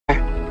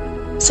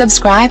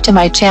Subscribe to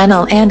my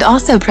channel and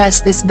also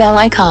press this bell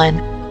icon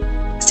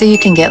so you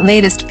can get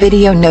latest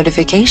video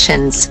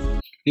notifications.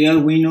 Here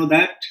we know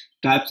that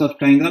types of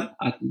triangle.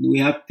 We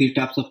have three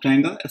types of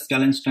triangle: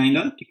 scalene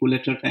triangle,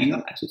 equilateral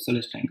triangle,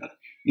 isosceles triangle.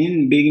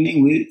 In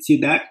beginning, we see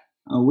that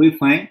we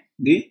find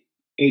the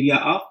area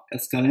of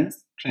scalene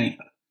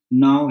triangle.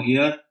 Now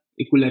here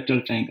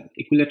equilateral triangle.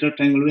 Equilateral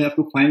triangle, we have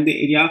to find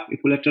the area of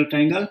equilateral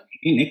triangle.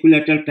 In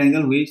equilateral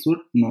triangle, we should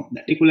know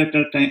that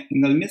equilateral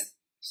triangle means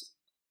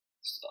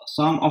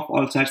sum of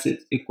all sides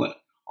is equal.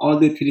 All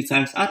the three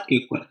sides are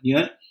equal.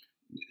 Here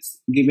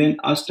given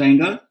us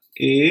triangle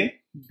A,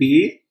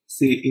 B,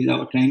 C is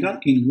our triangle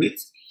in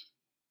which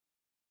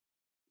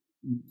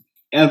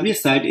every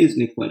side is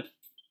equal.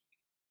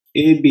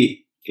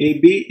 AB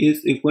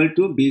is equal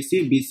to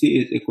BC,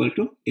 BC is equal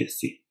to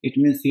AC. It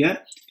means here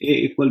A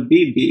equal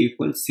B, B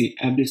equal C.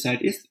 Every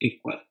side is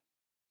equal.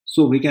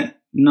 So we can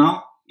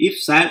now,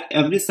 if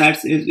every side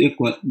is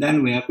equal,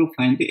 then we have to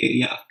find the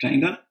area of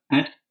triangle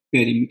and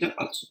perimeter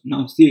also.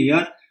 Now see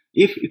here,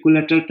 if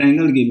equilateral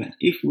triangle given,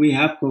 if we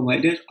have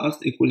provided us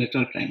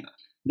equilateral triangle,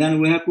 then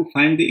we have to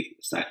find the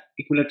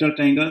equilateral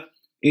triangle,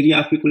 area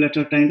of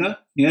equilateral triangle.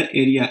 Here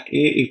area A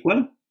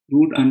equal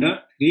root under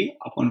 3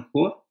 upon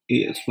 4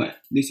 A square.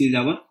 This is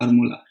our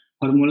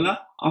formula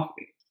of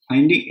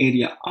finding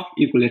area of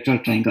equilateral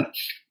triangle.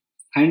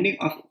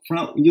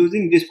 From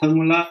using this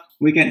formula,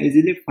 we can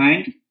easily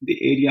find the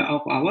area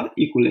of our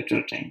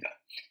equilateral triangle.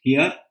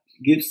 Here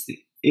gives A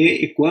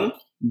equal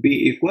B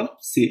equal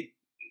C,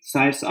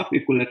 sides of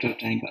equilateral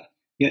triangle.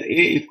 Here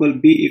A equal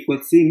B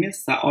equal C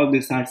means all the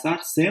sides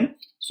are same,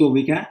 so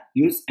we can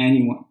use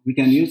anyone. We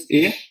can use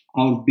A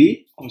or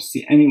B or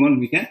C, anyone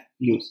we can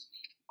use.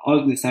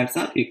 All the sides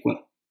are equal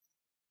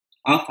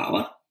of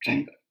our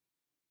triangle.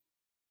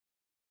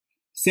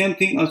 Same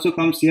thing also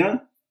comes here.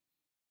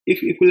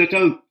 If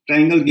equilateral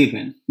triangle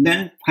given,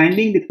 then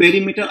finding the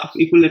perimeter of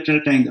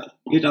equilateral triangle,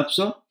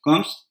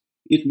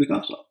 it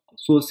becomes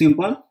so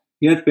simple.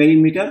 Here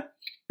perimeter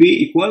P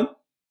equal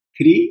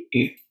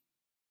 3A.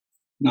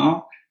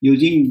 Now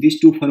using this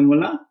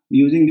formula,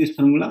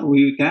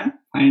 we can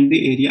find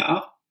the area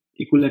of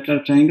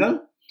equilateral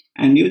triangle,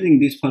 and using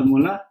this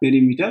formula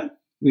perimeter,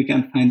 we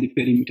can find the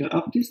perimeter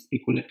of this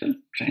equilateral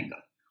triangle.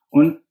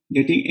 On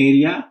getting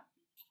area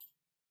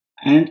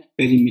and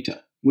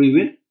perimeter, we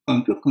will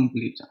come to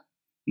conclusion.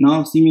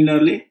 Now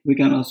similarly, we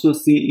can also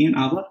see in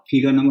our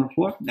figure number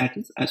 4, that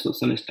is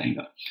isosceles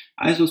triangle.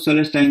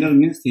 Isosceles triangle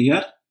means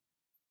here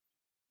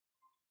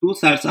two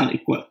sides are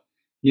equal.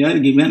 Here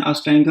given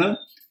us triangle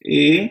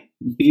A,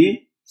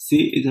 B,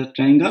 C is a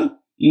triangle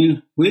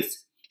in which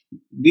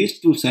these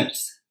two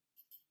sides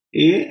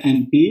A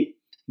and B,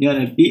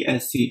 here B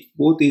and C,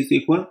 both is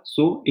equal,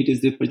 so it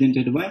is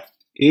represented by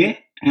A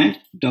and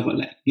double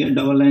line. Here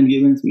double line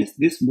given means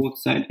this both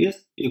side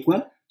is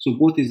equal, so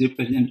both is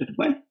represented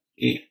by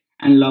A,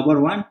 and lower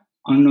one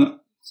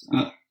on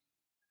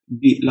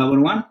B,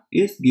 lower one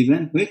is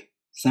given with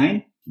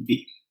sign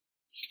B.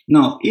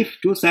 Now if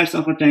two sides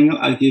of a triangle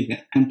are given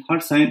and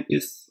third side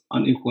is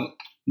unequal,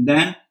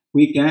 then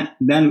we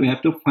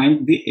have to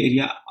find the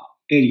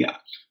area.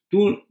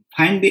 To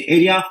find the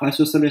area of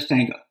isosceles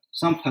triangle,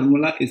 some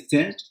formula is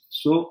changed,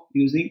 so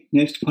using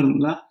next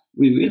formula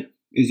we will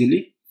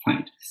easily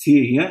find.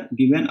 See here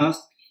given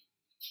us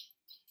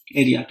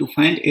area. To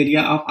find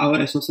area of our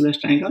isosceles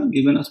triangle,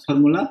 given us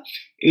formula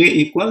A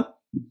equal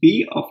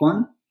B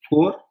upon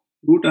 4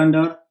 root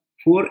under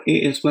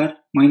 4A square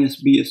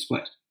minus B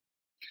square.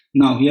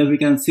 Now here we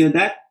can say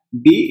that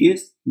B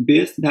is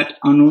base, that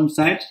unknown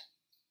side,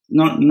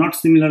 not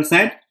similar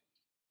side,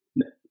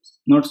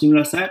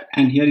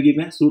 and here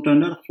given root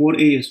under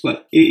 4A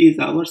square. A is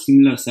our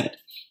similar side.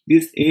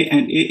 This A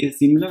and A is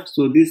similar,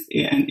 so this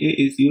A and A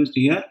is used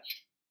here.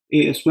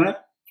 A square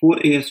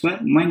 4A square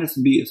minus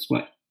B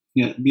square.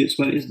 Here B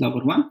square is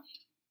lower one.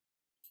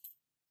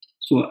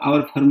 So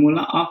our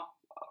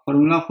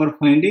formula for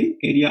finding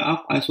area of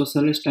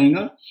isosceles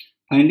triangle.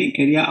 Finding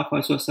area of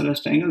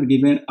isosceles triangle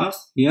given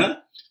us here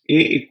A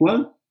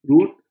equal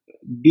root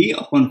B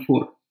upon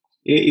 4.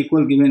 A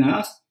equal given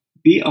us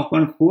B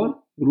upon 4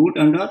 root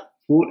under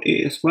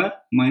 4A square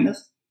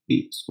minus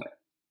B square.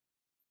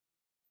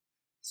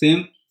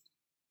 Same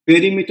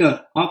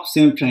perimeter of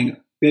same triangle.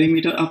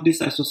 Perimeter of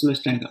this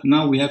isosceles triangle.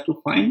 Now we have to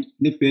find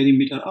the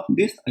perimeter of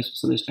this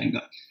isosceles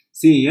triangle.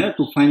 See here,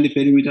 to find the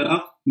perimeter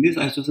of this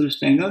isosceles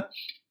triangle,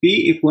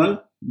 P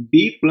equal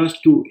B plus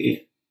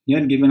 2A.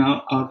 Here given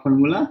our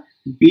formula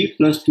B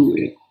plus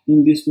 2A.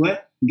 In this way,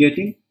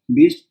 getting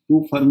these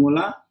two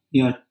formula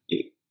here,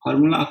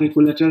 formula of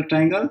equilateral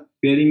triangle,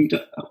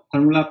 perimeter,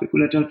 formula of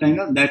equilateral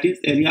triangle, that is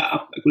area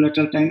of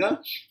equilateral triangle,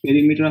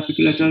 perimeter of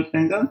equilateral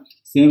triangle.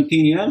 Same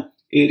thing here,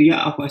 area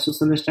of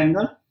isosceles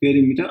triangle,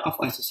 perimeter of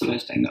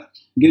isosceles triangle.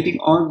 Getting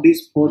all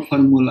these four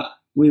formula,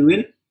 we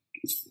will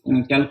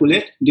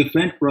calculate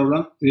different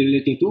problem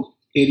related to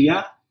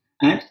area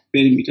and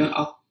perimeter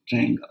of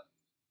triangle.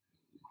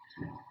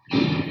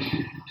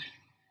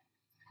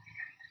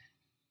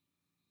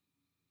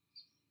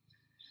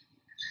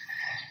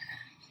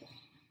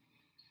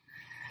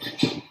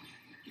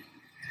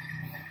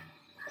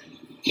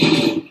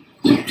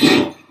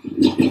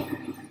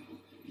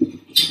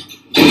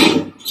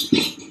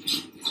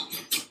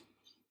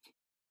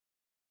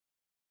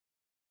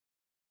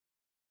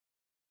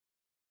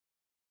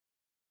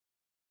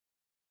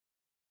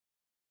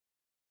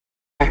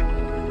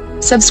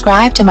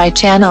 Subscribe to my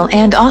channel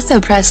and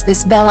also press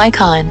this bell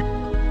icon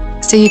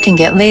so you can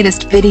get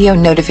latest video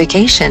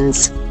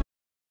notifications.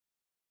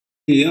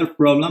 Here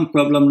problem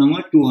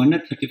number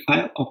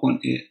 235 upon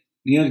A.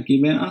 Here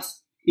given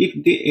us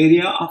if the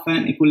area of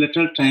an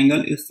equilateral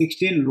triangle is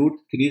 16 root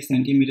 3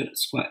 centimeter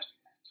square.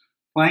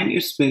 Find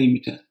its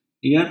perimeter.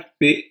 Here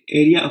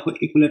area of an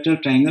equilateral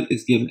triangle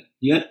is given.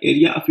 Here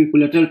area of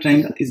equilateral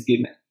triangle is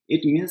given.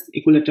 It means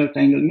equilateral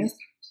triangle means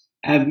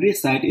every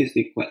side is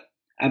equal.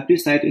 Every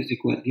side is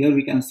equal. Here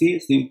we can see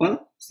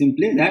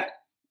simply that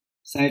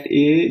side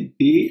A,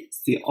 B,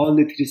 C, all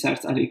the three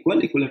sides are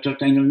equal. Equilateral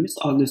triangle means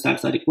all the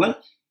sides are equal.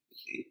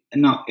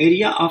 Now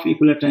area of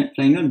equilateral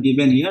triangle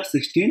given here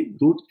 16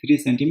 root 3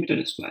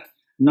 centimeter square.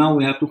 Now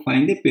we have to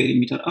find the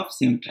perimeter of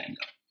same triangle.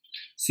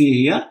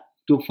 See here,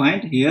 to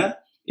find here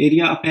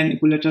area of an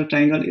equilateral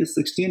triangle is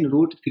 16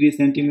 root 3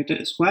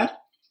 centimeter square.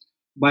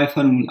 By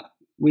formula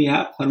we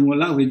have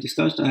formula we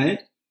discussed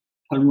ahead.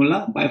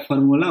 By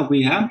formula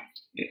we have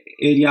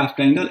area of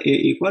triangle A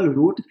equal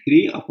root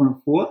 3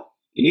 upon 4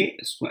 A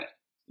square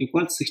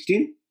equals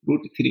 16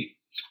 root 3,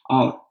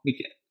 or we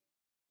can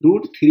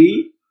root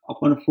 3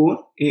 upon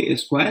 4 A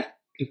square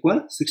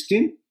equal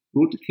 16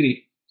 root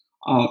 3,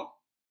 or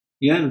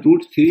here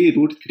root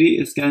 3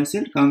 is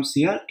cancelled, comes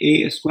here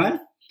A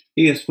square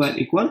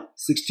equal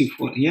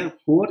 64. Here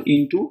 4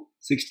 into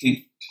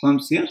 16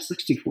 comes here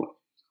 64,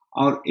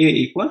 or A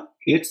equal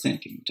 8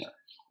 centimeter.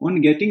 On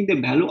getting the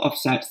value of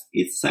sides,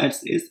 each side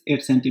is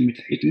 8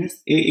 centimeter. It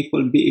means A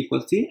equal B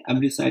equal C,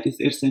 every side is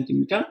 8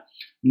 centimeter.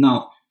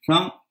 Now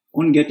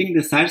on getting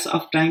the sides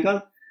of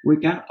triangle, we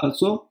can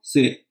also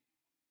say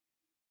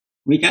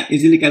we can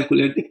easily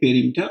calculate the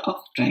perimeter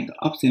of triangle,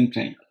 of same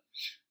triangle.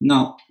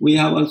 Now we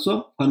have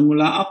also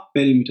formula of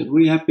perimeter.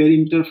 We have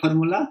perimeter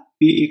formula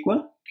P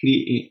equal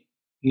 3A.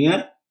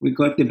 Here we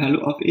got the value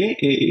of A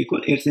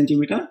equal 8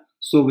 centimeter.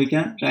 So we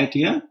can write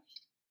here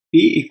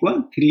P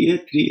equal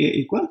 3A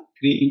equal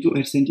 3 into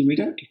 8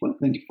 centimeter equal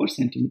 24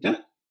 centimeter.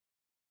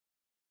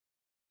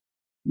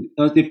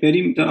 Thus the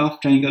perimeter of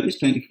triangle is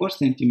 24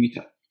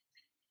 centimeter.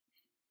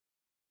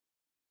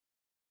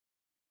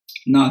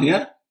 Now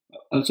here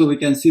also we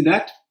can see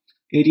that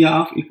area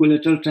of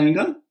equilateral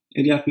triangle,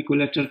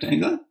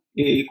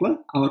 A equal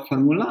our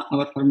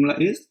formula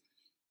is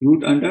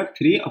root under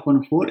 3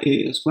 upon 4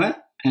 A square,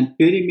 and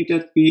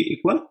perimeter P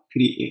equal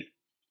 3A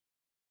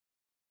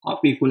of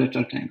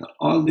equilateral triangle.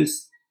 All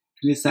these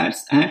three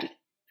sides and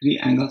three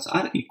angles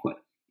are equal.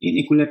 In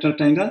equilateral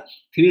triangle,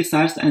 three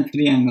sides and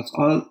three angles,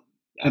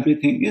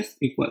 everything is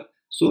equal.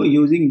 So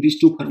using these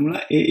two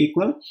formula, A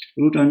equal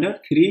root under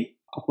 3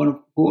 upon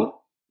 4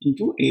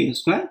 into A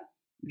square,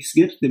 this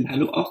gives the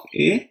value of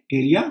A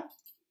area.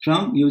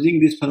 From using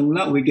this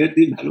formula we get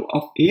the value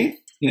of A.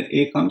 Here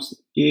A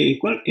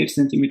equal 8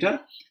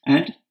 centimeter,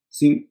 and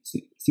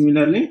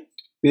similarly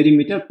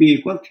perimeter P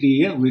equal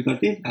 3A, we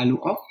got the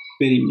value of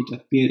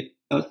perimeter.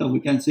 Also we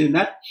can say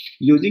that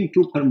using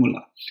two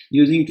formula,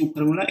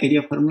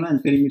 area formula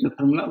and perimeter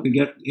formula, we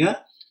get here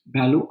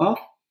value of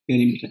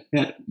perimeter.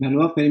 Here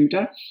value of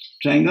perimeter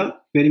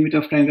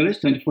of triangle is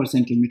 24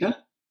 centimeter.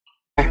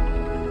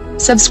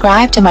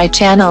 Subscribe to my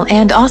channel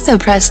and also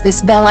press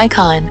this bell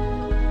icon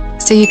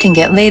so you can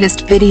get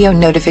latest video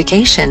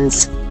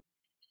notifications.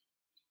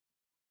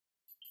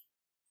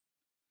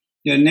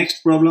 Your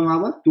next problem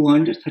number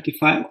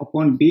 235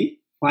 upon B.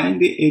 Find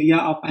the area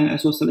of an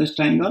isosceles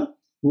triangle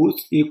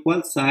whose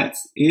equal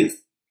sides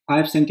is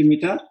 5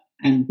 centimeter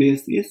and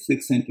base is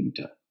 6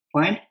 centimeter.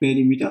 Find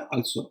perimeter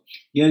also.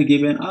 Here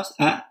given us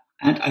an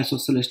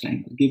isosceles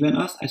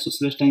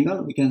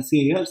triangle. We can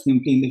see here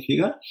simply in the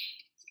figure.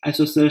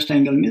 Isosceles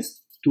triangle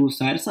means two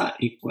sides are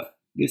equal.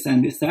 This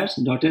and this sides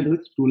dotted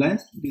with two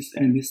lines. This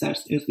and this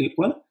sides is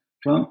equal.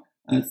 From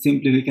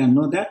simply we can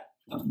know that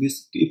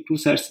this if two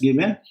sides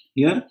given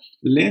here,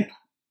 the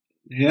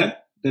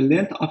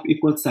length of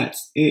equal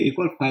sides A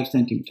equal 5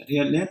 centimeter.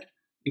 Here length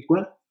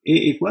equal A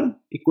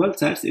equal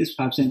sides is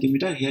 5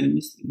 centimeter. Here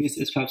means this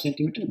is 5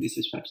 centimeter, this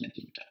is 5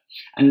 centimeter,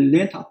 and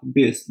length of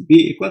base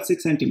B equal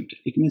 6 centimeter.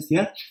 It means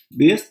here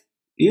base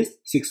is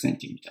 6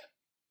 centimeter.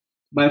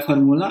 By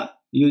formula,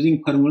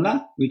 using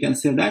formula, we can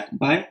say that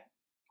by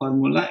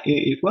formula A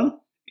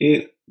equal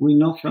A, we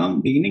know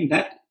from beginning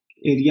that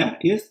area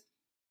is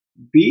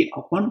B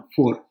upon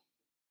 4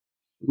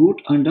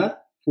 root under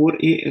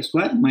 4A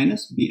square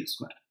minus B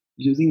square.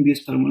 Using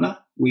this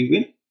formula we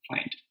will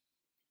find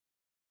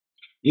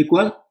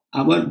equal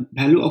our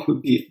value of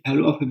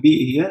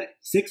B here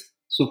 6,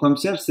 so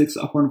comes here 6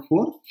 upon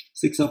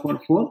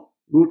 4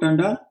 root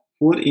under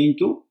 4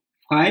 into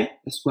 5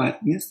 square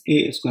means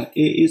A square. A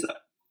is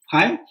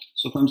 5,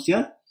 so comes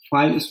here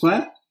 5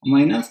 square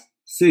minus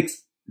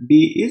 6.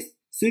 B is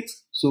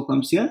 6, so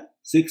comes here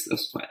 6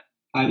 square.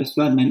 5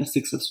 square minus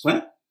 6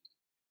 square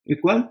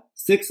equal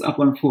 6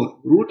 upon 4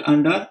 root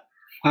under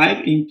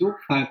 5 into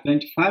 5,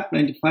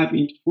 25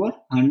 into 4,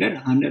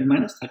 100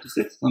 minus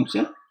 36 comes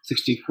here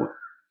 64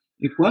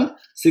 equal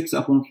 6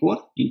 upon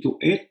 4 into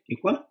 8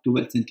 equal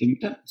 12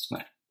 centimeter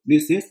square.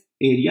 This is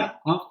area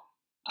of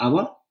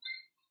our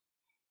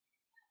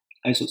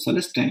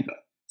isosceles triangle.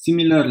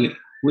 Similarly,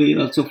 we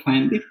will also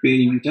find the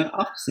perimeter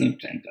of same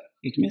triangle.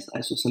 It means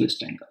isosceles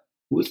triangle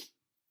whose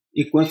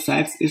equal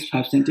sides is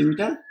 5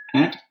 cm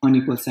and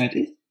unequal side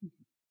is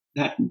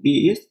that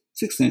B is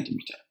 6 cm.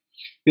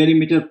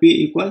 Perimeter P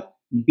equal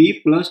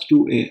B plus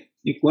 2A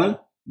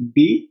equal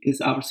B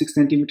is our 6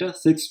 cm.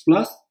 6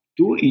 plus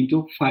 2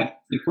 into 5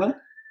 equal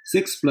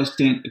 6 plus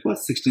 10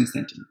 equals 16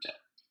 cm.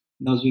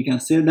 Thus we can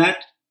say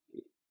that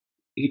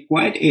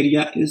required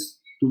area is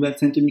 12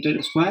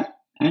 cm square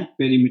and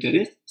perimeter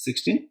is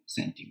 16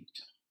 cm.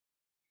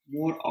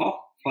 More of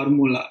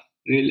formula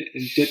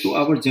related to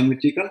our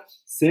geometrical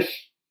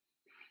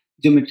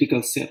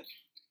shape,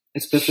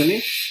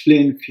 especially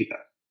plane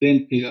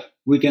figure.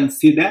 We can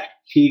see that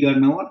figure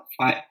number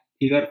 5.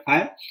 Figure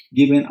 5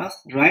 given us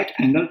right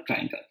angle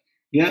triangle.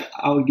 Here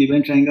our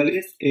given triangle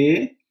is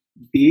A,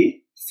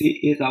 B, C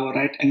is our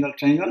right angle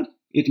triangle.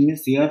 It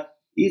means here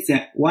is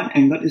one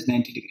angle is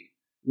 90 degree.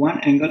 One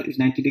angle is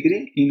 90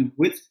 degree in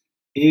which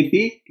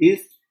AB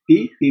is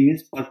P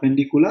means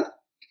perpendicular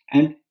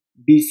and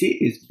BC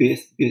is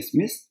base. Base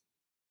means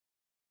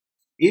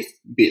is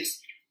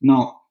base.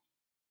 Now,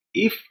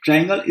 if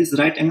triangle is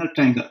right angle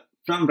triangle,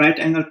 from right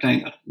angle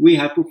triangle, we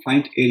have to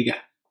find area.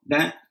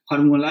 Then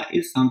formula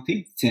is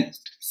something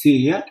changed.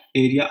 See here,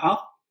 area of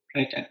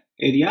right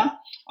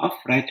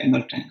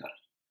angle triangle.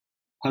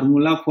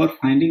 Formula for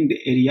finding the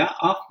area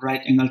of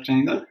right angle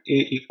triangle, A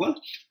equal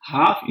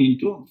half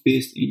into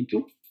base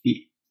into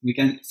B. We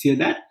can see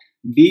that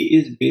B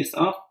is base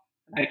of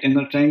right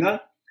angle triangle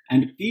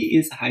and P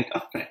is height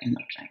of right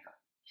angle triangle.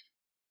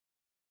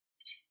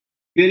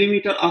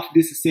 Perimeter of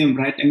this same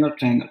right angle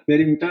triangle.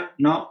 Perimeter.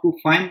 Now to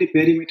find the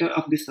perimeter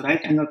of this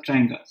right angle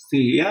triangle,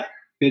 see here,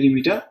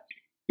 perimeter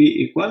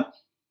P equal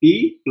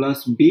P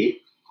plus B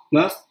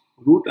plus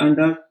root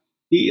under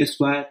P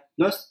square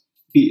plus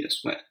B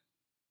square.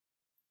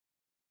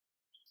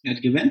 Here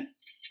given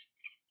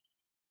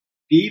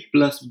P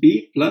plus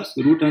B plus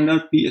root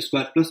under P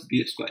square plus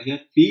B square.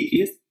 Here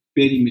P is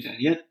perimeter.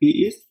 Here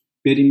P is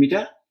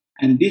perimeter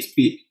and this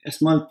P,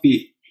 small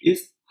p,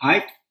 is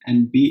height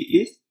and B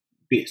is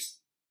base.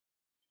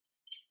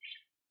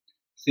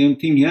 Same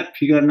thing here,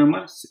 figure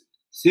number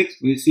 6,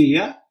 we see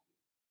here,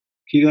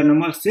 figure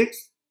number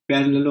 6,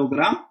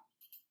 parallelogram.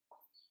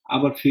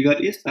 Our figure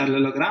is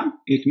parallelogram.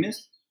 It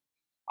means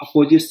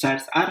opposite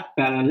sides are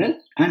parallel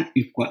and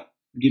equal.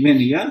 Given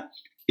here,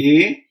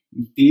 A,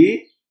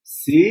 B,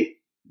 C,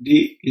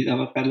 D is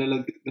our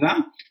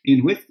parallelogram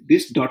in which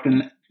this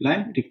dotted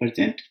line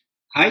represent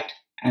height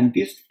and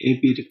this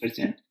AB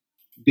represent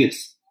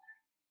base.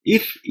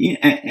 If in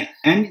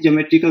any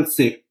geometrical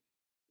shape,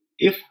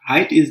 if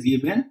height is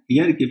given,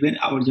 here given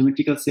our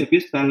geometrical shape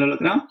is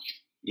parallelogram.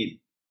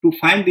 To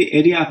find the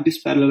area of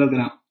this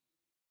parallelogram,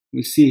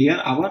 we see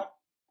here our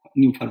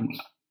new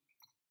formula.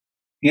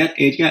 Here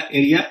area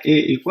A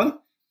equal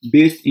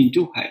base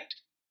into height,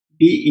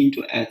 B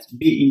into H.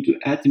 B into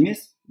H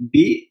means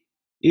B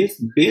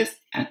is base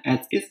and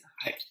H is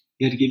height.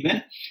 Here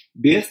given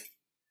base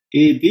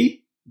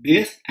AB,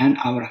 base, and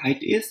our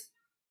height is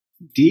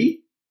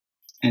D,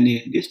 and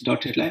this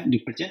dotted line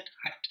represent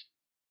height.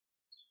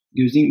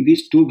 Using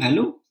these two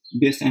values,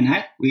 base and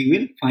height, we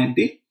will find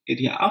the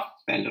area of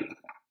parallelogram.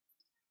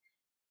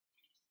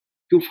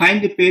 To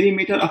find the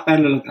perimeter of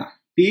parallelogram,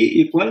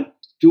 P equal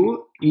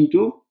 2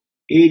 into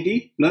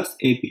AD plus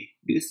AB.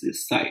 This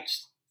is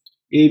sides.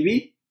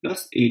 AB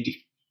plus AD.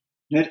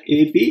 Here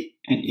AB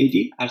and AD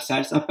are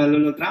sides of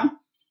parallelogram.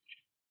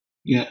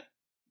 Here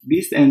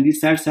this and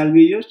this side shall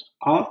be used,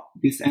 or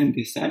this and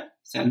this side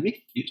shall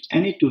be used.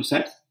 Any two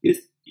sides is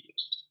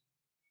used.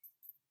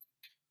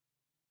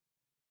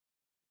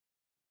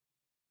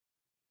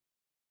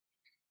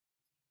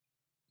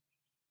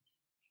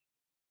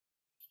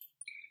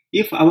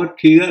 If our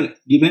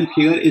given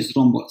figure is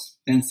rhombus,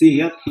 then see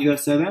here figure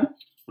 7,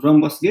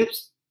 rhombus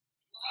gives.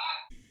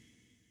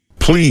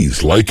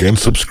 Please like and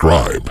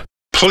subscribe.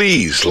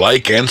 Please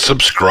like and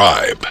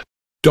subscribe.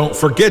 Don't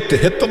forget to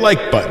hit the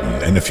like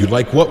button, and if you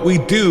like what we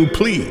do,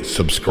 please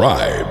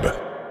subscribe.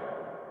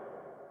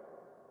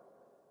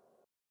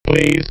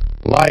 Please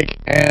like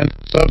and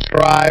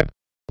subscribe.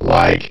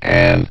 Like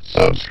and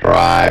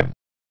subscribe.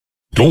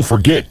 Don't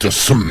forget to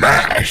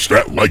smash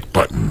that like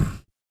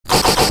button.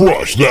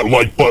 Crush that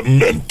like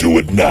button and do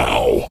it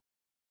now.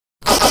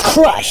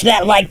 Crush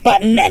that like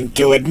button and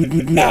do it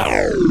now.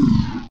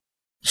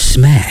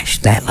 Smash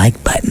that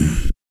like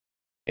button.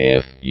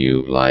 If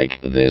you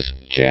like this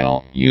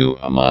channel, you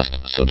must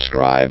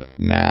subscribe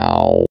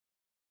now.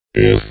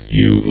 If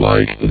you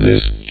like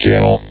this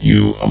channel,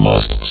 you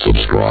must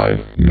subscribe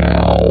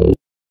now.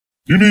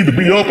 You need to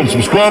be up and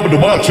subscribing to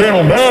my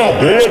channel now,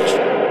 bitch!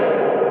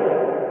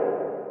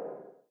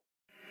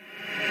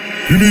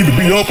 You need to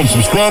be up and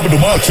subscribing to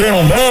my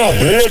channel now,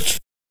 bitch!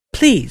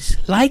 Please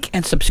like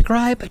and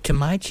subscribe to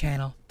my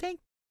channel. Thank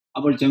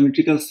you. Our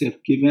geometrical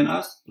shape given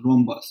us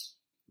rhombus.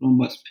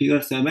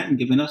 Figure 7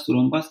 given us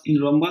rhombus. In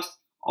rhombus,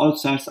 all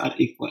sides are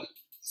equal.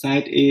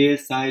 Side A,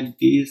 side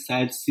B,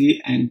 side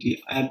C, and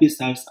D. Every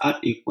sides are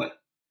equal.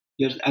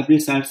 Here, every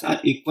sides are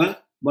equal,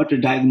 but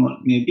diagonal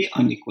may be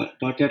unequal.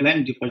 Dotted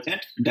line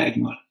represent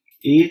diagonal.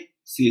 A,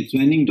 C.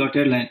 Joining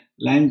dotted line.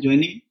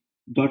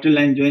 Dotted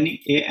line joining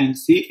A and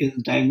C is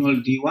diagonal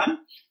D1,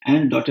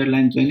 and dotted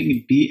line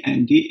joining B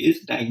and D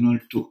is diagonal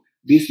 2.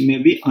 This may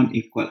be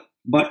unequal,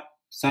 but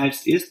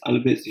sides is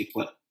always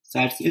equal.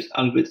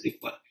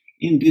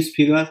 In this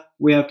figure,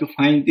 we have to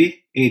find the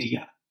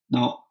area.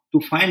 Now,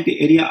 to find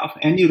the area of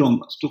any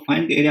rhombus,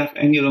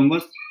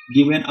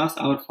 given us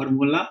our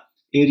formula,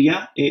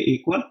 area A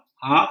equal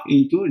half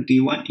into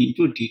D1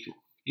 into D2.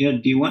 Here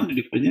D1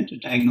 represents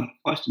diagonal,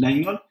 first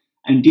diagonal,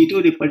 and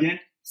D2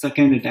 represents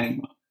second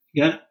diagonal.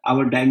 Here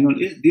our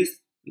diagonal is this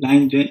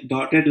line,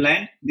 dotted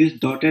line. This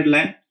dotted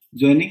line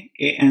joining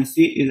A and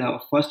C is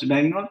our first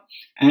diagonal,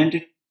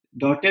 and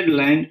dotted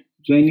line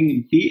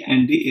joining B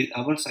and D is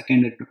our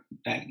second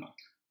diagonal.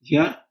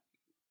 Here,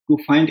 to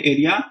find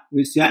area,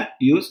 we shall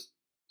use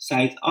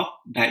sides of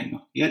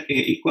diagonal. Here A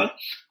equal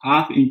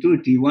half into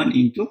D1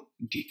 into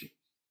D2.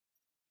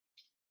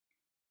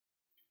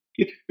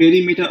 If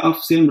perimeter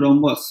of same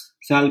rhombus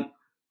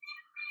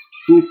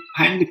to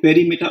find the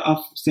perimeter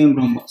of same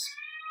rhombus,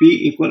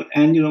 P equal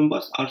any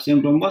rhombus or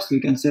same rhombus, we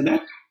can say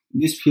that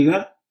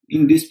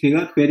in this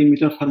figure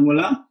perimeter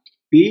formula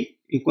P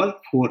equal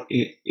 4A.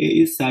 A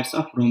is sides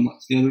of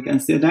rhombus. Here we can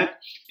say that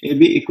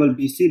AB equal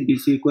BC,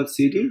 BC equal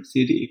CD,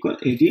 CD equal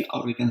AD,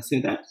 or we can say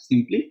that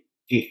simply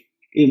A.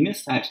 A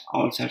means sides,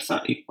 all sides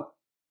are equal.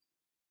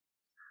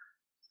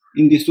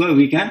 In this way,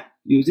 we can,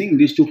 using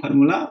these two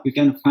formula, we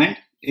can find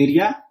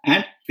area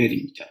and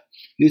perimeter.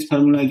 This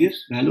formula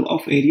gives value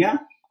of area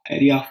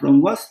of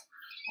rhombus,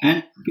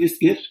 and this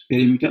gives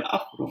perimeter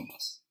of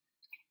rhombus.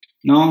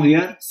 Now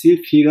here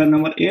see figure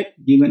number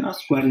 8, given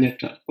us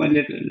quadrilateral.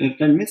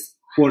 Quadrilateral means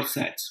 4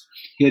 sides.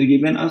 Here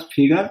given us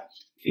figure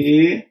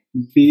A,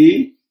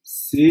 B,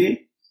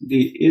 C,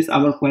 D is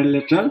our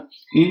quadrilateral,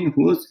 in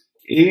whose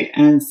A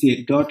and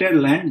C dotted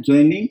line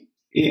joining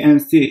A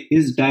and C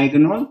is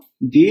diagonal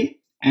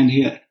D, and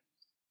here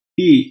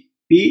P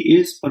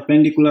is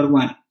perpendicular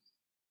 1.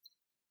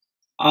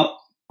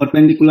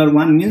 Perpendicular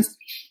 1 means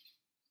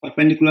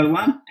perpendicular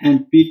 1,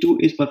 and P2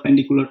 is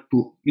perpendicular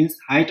 2, means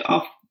height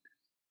of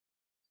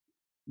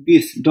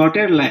this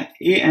dotted line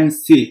A and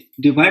C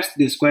divides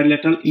this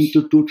quadrilateral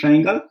into two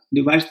triangles,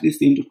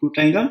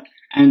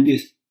 and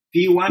this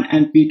P1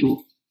 and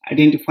P2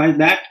 identifies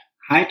that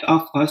height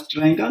of first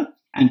triangle,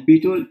 and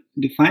P2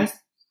 defines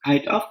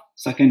height of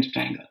second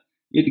triangle.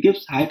 It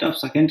gives height of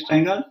second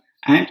triangle,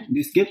 and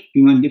this gives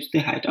P1 gives the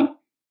height of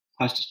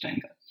first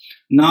triangle.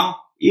 Now,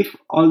 if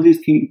all these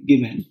things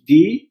given,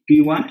 D,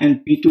 P1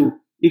 and P2,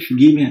 if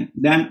given,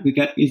 then we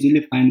can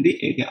easily find the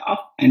area of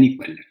any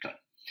quadrilateral.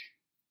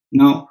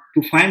 Now,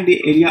 to find the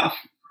area of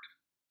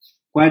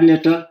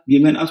quadrilateral,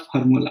 given us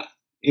formula,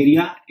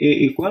 area A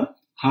equal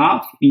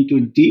half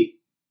into D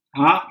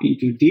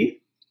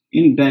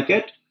in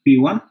bracket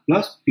P1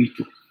 plus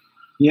P2.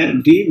 Here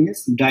D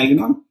means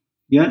diagonal.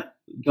 Here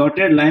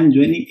dotted line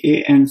joining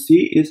A and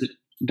C is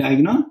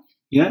diagonal.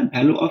 Here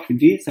value of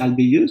D shall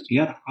be used.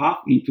 Here half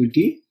into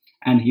D,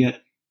 and here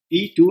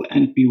P2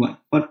 and P1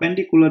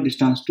 perpendicular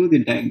distance to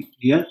the diagonal.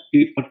 Here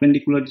P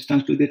perpendicular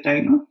distance to the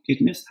diagonal,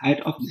 it means height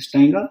of this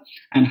triangle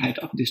and height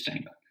of this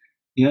triangle.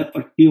 Here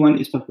P1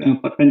 is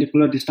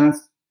perpendicular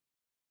distance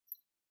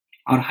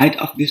or height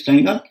of this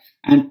triangle,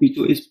 and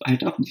P2 is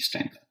height of this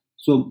triangle.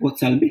 So both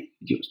shall be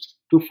used.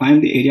 To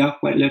find the area of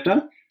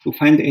quadrilateral,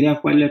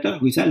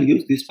 we shall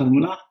use this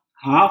formula,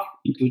 half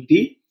into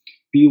D,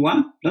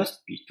 P1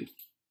 plus P2.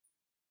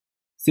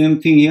 Same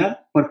thing here,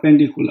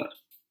 perpendicular.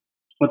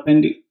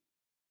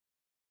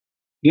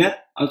 Here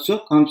also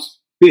comes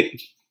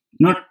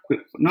not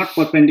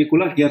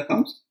perpendicular, here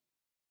comes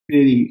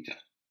perimeter.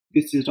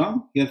 This is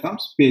wrong, here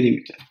comes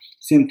perimeter.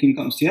 Same thing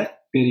comes here,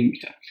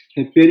 perimeter.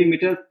 The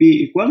perimeter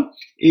P equal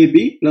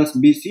AB plus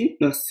BC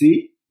plus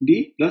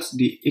CD plus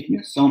D. It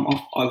means sum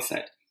of all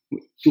sides.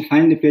 To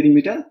find the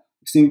perimeter,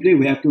 simply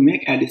we have to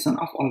make addition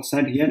of all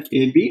sides. Here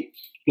AB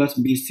plus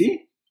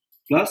BC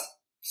plus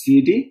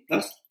CD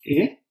plus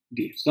AD.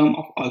 Sum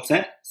of all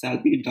sides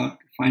shall be done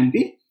to find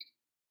the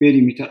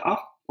perimeter of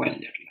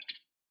quadrilateral.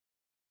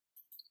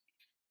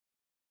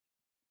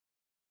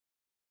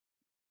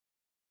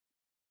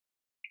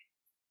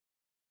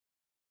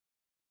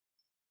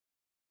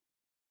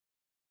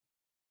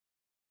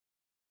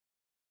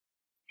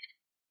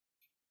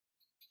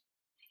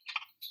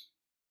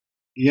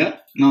 Here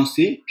now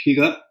see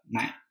figure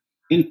 9.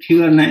 In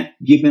figure 9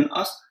 given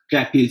us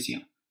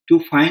trapezium. To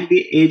find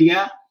the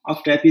area of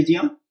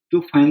trapezium,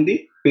 to find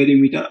the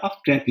perimeter of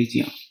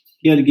trapezium.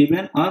 Here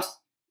given us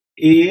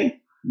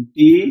A,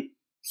 B,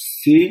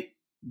 C,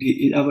 D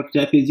is our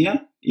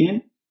trapezium.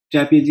 In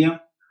trapezium,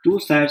 two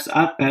sides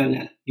are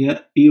parallel.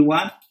 Here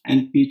P1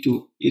 and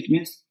P2. It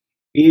means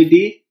AD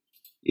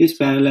is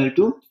parallel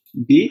to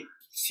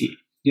BC.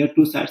 Here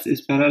two sides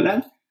is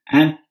parallel,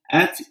 and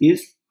H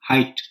is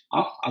height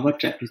of our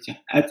trapezium.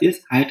 H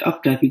is height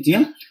of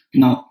trapezium.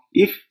 Now,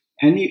 if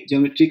any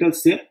geometrical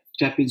shape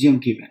trapezium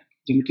given,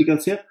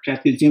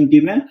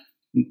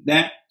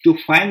 then to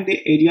find the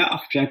area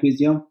of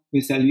trapezium, we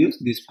shall use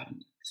this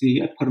formula. See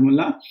here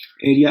formula,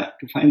 area,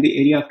 to find the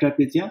area of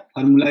trapezium,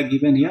 formula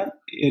given here,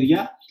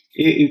 area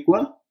A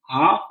equal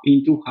half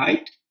into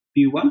height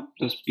P1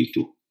 plus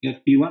P2. Here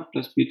P1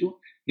 plus P2.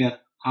 Here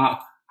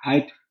half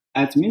height,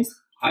 H means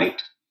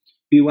height.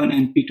 P1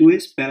 and P2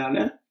 is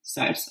parallel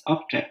sides of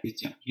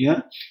trapezium.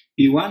 Here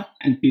P1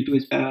 and P2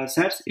 is parallel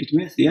sides. It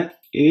means here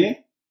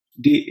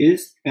AD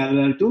is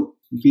parallel to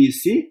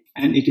BC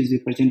and it is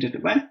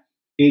represented by, AD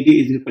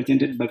is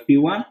represented by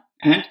P1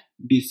 and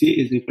BC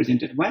is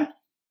represented by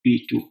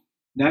P2.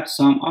 That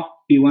sum of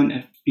P1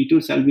 and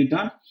P2 shall be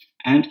done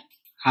and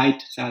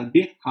height shall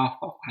be half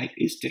of height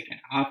is taken.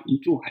 Half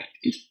into height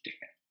is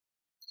taken.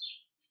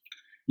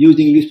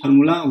 Using this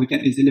formula, we can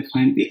easily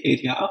find the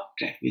area of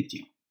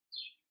trapezium.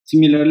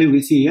 Similarly,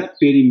 we see here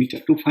perimeter.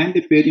 To find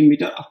the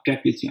perimeter of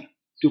trapezium,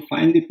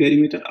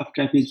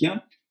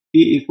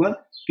 P equal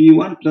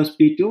P1 plus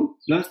P2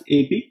 plus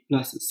AB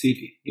plus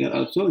CD. Here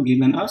also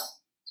given us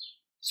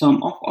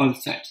sum of all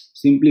sides.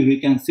 Simply we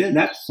can say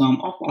that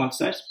sum of all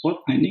sides for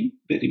finding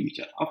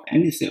perimeter of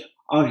any shape,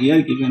 or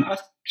here given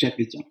us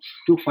trapezium.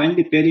 To find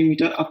the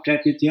perimeter of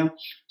trapezium,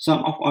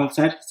 sum of all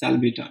sides shall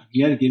be done.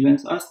 Here given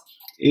us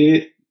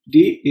AD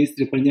is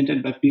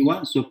represented by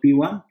P1, so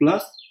P1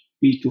 plus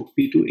P2.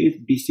 P2 is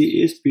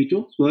BC is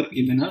P2, so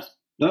given us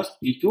plus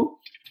P2,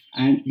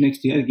 and next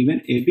here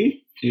given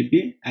AB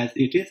as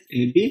it is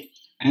AB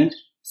and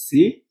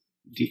CD.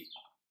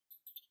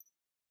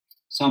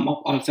 Sum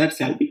of all sides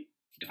shall be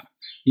done.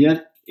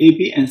 Here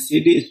AB and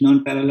CD is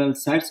non-parallel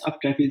sides of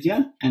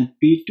trapezium and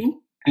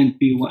P2 and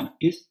P1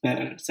 is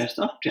parallel sides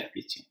of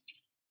trapezium.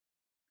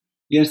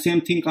 Here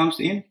same thing comes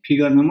in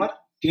figure number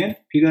 10.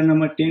 Figure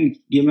number 10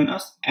 given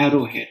us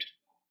arrowhead.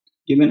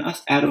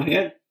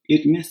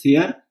 It means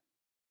here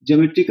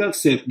geometrical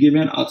shape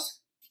given us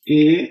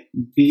A,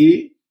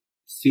 B,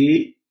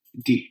 C,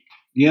 D.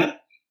 Here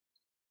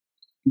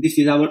this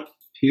is our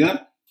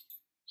figure.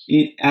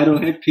 In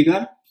arrowhead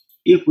figure,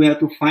 if we have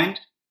to find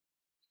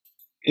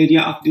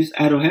area of this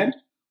arrowhead,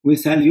 we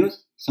shall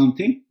use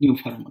something new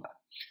formula.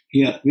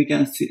 Here we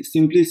can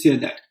simply say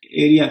that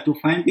area, to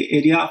find the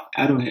area of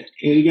arrowhead,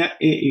 area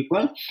A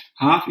equal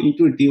half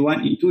into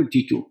D1 into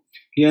D2.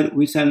 Here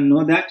we shall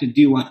know that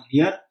D1,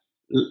 here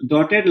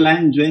dotted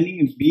line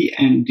joining B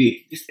and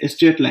D, this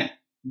straight line,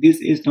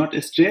 this is not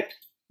straight,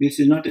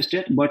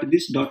 but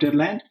this dotted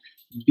line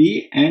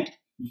B and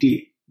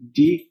D,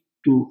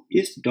 D2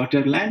 is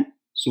dotted line,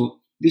 so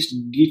this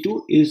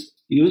D2 is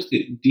used,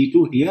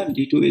 D2 here,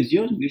 D2 is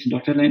used, this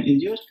dotted line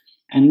is used,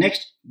 and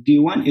next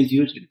D1 is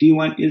used.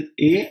 D1 is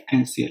A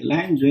and C,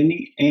 line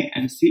joining A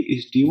and C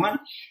is D1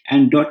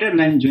 and dotted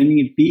line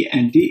joining B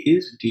and D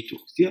is D2.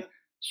 See?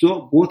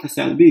 So both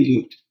shall be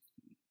used,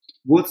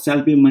 both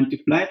shall be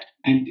multiplied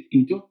and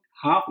into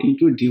half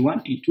into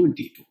D1 into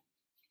D2.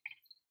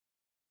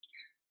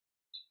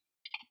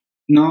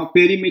 Now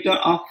perimeter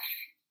of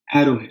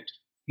arrowhead.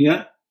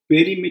 Here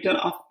perimeter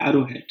of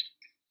arrowhead,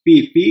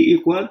 P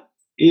equal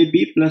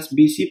AB plus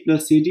BC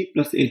plus CD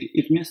plus AD.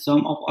 It means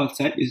sum of all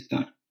sides is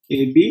done.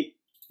 AB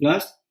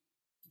plus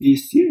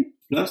BC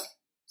plus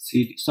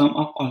CD. Sum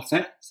of all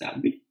sides shall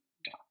be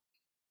done.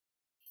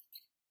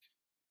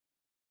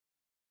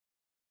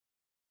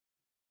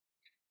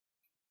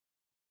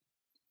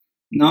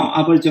 Now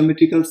our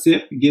geometrical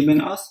shape given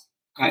us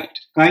kite.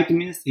 Kite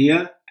means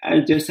here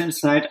adjacent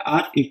sides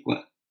are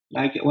equal.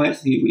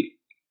 Likewise,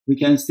 we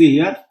can see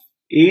here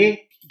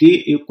AD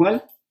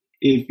equal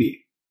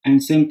AB.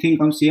 And same thing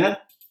comes here,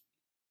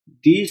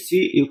 DC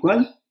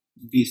equal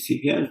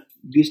BC. Here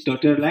this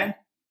dotted line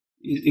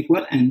is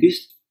equal and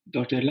this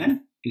dotted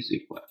line is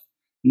equal.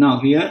 Now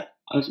here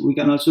we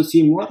can also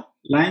see more,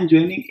 line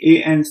joining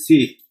A and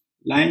C.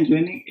 Line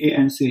joining A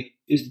and C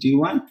is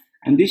D1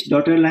 and this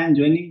dotted line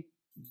joining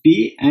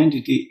B and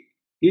D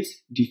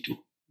is D2.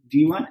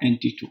 D1 and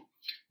D2.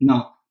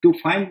 Now to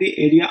find the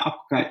area of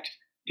kite,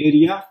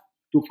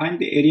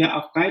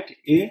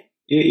 A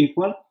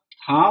equal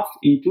half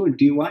into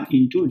D1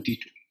 into D2.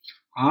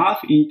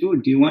 Half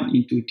into D1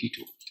 into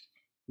D2.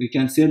 We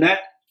can say that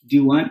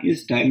D1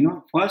 is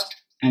diagonal first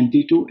and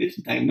D2 is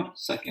diagonal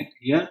second.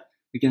 Here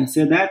we can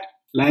say that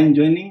line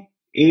joining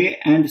A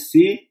and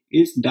C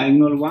is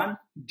diagonal 1,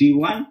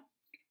 D1,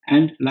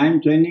 and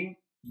line joining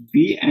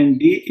B and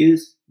D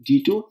is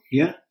D2,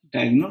 here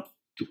diagonal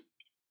 2.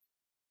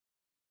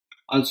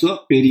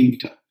 Also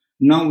perimeter.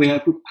 Now we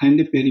have to find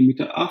the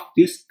perimeter of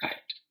this kite.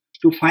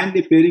 To find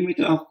the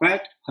perimeter of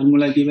kite,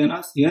 formula given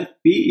us here,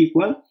 P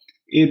equal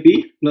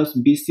AB plus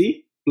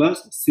BC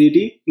plus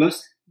CD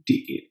plus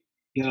DA.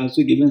 Here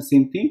also given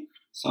same thing,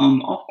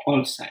 sum of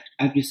all sides.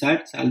 Every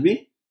side shall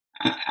be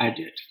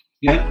added.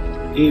 Here,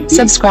 AB,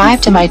 subscribe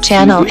BC, to my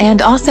channel CD,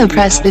 and also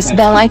press this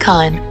bell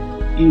icon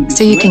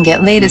so you can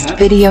get latest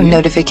video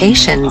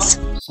notifications.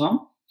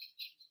 Some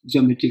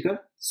geometrical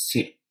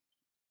shape.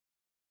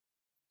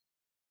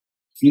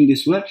 In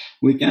this way,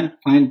 we can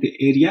find the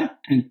area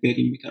and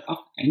perimeter of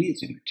any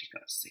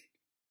geometrical shape.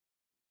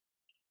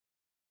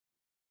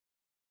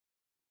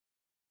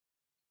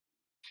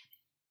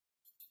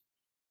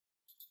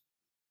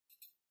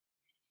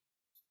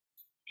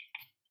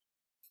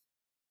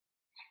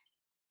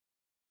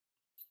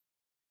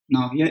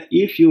 Now here,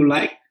 if you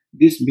like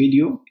this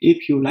video,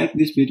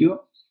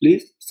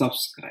 please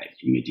subscribe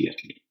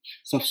immediately.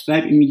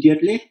 Subscribe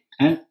immediately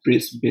and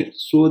press bell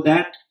so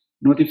that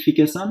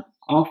notification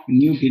of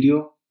new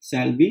video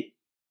shall be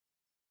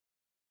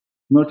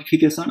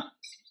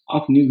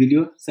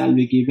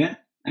given,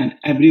 and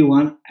every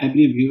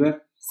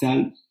viewer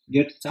shall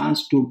get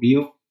chance to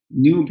view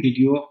new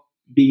video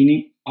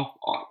beginning of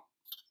all.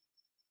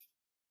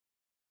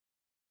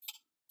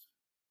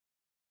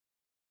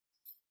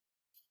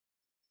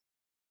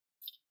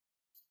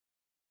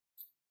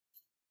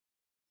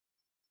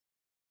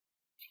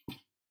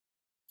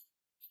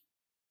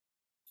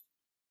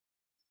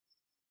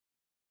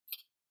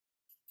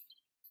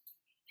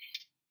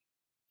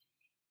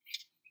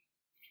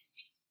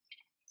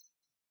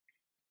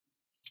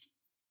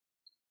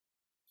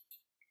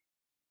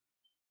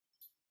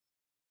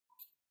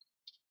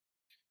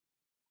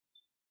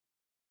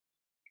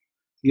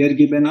 Here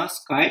given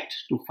us kite.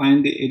 To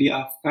find the area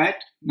of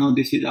kite, now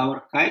this is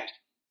our kite,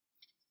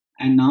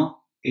 and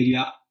now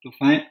area to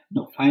find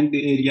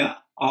the area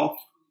of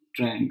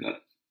triangle.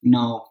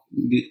 Now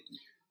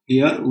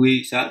here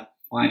we shall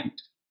find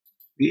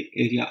the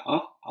area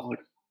of our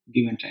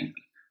given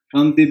triangle.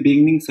 From the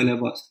beginning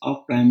syllabus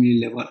of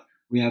primary level,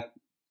 we have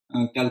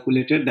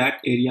calculated that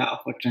area of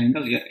a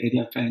triangle. Here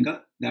area of triangle,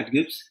 that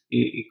gives A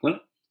equal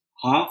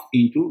half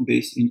into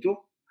base into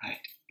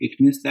height. It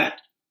means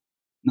that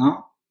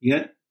now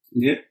here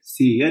let's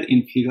see here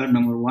in figure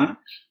number 1,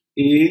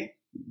 A,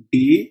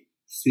 B,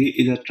 C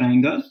is a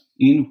triangle.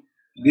 In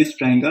this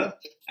triangle,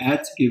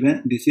 as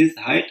given, this is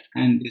height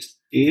and this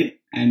A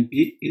and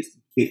B is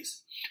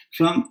base.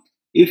 From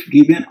if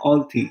given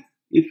all things,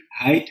 if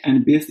height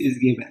and base is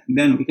given,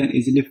 then we can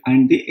easily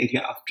find the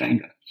area of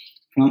triangle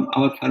from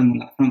our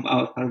formula. From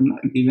our formula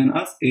given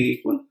us A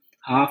equal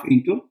half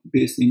into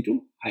base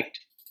into height.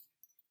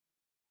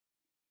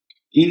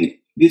 In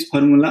this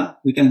formula,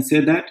 we can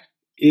say that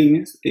A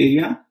means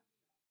area,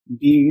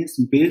 B means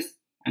base,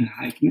 and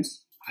height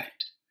means height.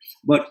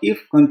 But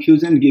if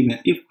confusion given,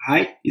 if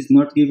height is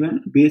not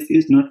given, base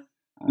is not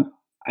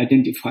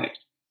identified,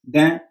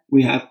 then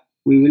we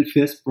will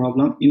face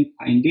problem in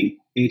finding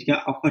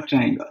area of a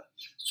triangle.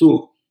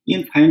 So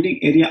in finding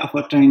area of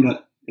a triangle,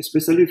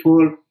 especially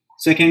for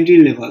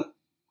secondary level,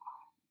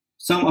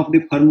 some of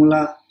the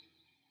formula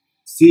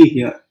see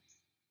here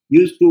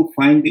used to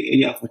find the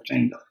area of a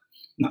triangle.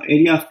 Now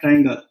area of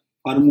triangle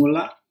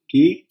formula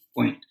key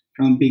point.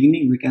 From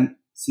beginning we can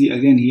see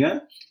again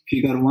here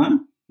figure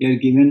 1. Here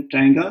given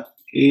triangle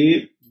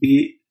A,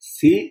 B,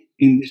 C.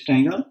 In this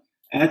triangle,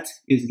 H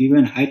is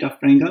given height of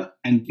triangle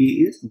and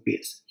B is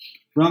base.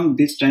 From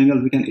this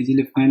triangle we can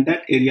easily find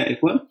that area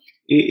equal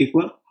A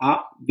equal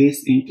half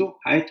base into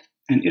height,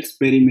 and its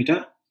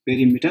perimeter.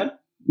 Perimeter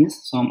means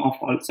sum of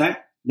all sides,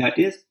 that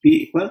is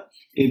P equal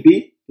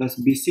AB plus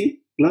BC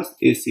plus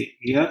AC.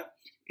 Here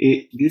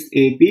this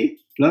AB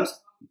plus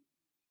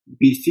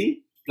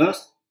BC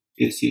plus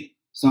AC,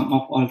 sum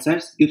of all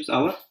sides gives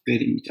our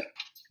perimeter.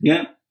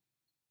 Here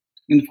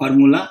in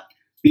formula,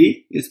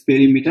 P is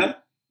perimeter,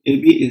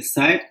 AB is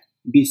side,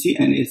 BC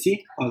and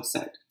AC all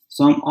side.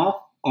 Sum of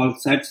all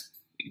sides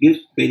gives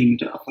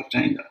perimeter of a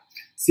triangle.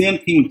 Same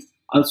things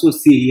also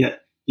see here.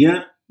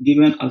 Here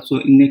given also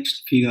in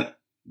next figure,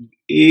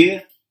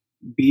 A,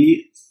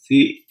 B,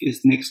 C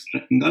is next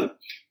triangle.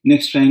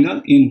 Next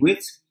triangle in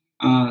which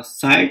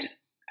side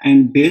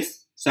and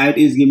base, side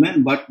is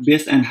given but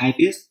base and height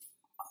is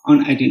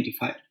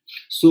unidentified.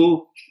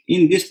 So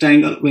in this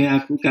triangle we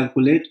have to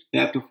calculate, we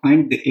have to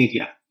find the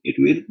area. It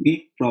will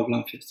be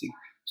problem facing.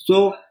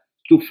 So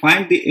to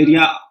find the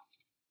area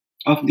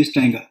of this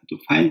triangle,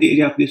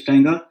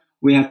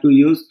 we have to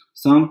use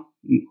some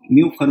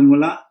new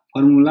formula,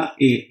 formula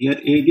A. Here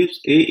A gives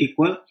A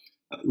equal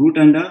root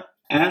under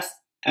S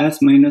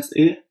minus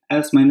A,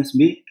 S minus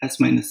B, S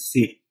minus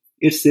C.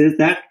 It says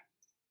that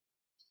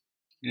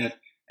here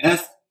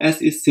S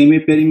is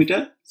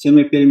semi-perimeter.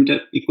 Semi-perimeter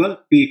equal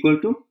P equal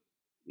to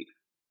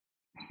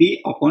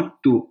P upon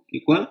 2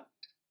 equal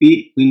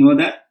P. We know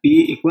that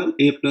P equal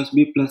A plus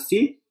B plus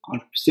C.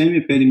 On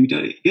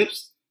semi-perimeter it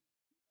gives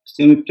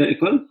semi-perimeter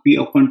equal P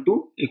upon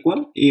 2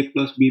 equal A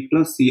plus B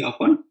plus C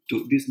upon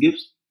 2. This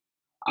gives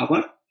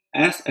our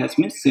S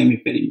means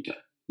semi-perimeter.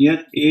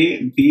 Here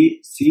A,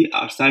 B, C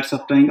are sides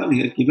of triangle.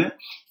 Here given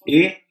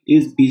A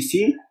is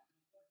BC,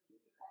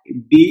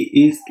 B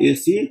is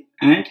AC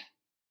and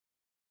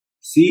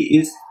C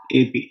is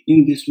AB.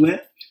 In this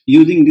way,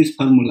 using this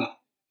formula,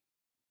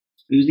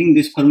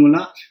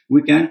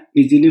 we can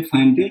easily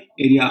find the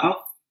area of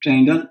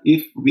triangle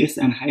if base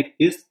and height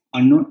is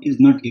unknown, is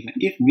not given.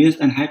 If base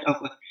and height of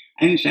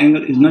any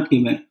triangle is not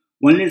given,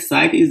 only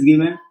side is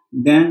given,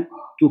 then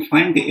to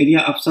find the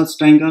area of such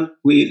triangle,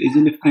 we will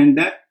easily find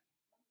that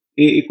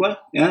A equal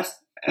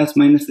S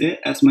minus A,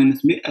 S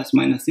minus B, S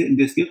minus C.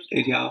 This gives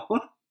area of a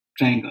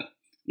triangle.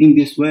 In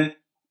this way,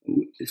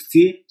 we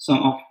see some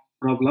of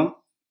problem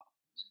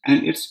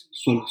and its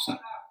solution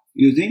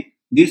using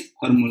this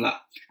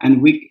formula,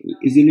 and we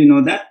easily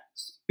know that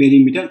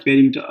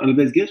perimeter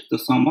always gives the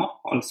sum of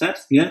all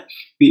sides. Here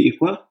P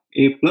equal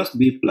A plus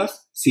B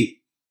plus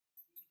C.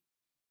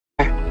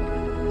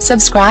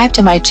 Subscribe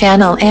to my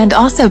channel and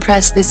also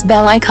press this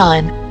bell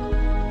icon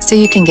so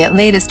you can get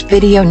latest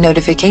video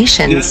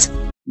notifications.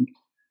 Here,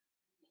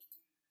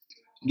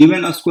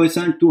 given us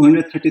question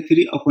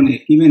 233 upon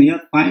A. Given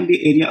here, find the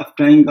area of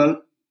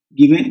triangle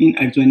given in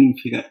adjoining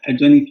figure.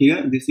 Adjoining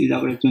figure, this is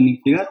our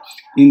adjoining figure.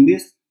 In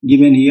this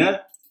given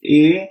here,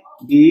 A,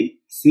 B,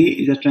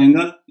 C is a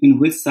triangle in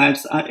which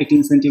sides are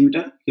 18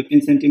 cm,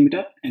 15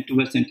 cm and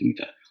 12 cm.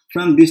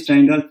 From this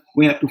triangle,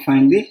 we have to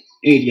find the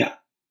area.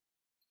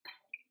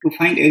 To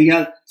find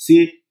area,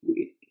 see,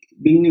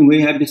 beginning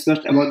we have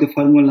discussed about the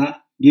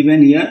formula.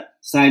 Given here,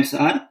 sides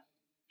are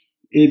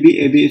AB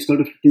is equal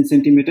to 15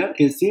 cm,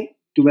 AC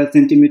 12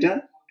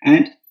 cm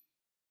and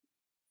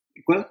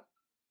equal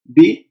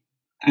B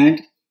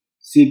and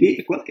CB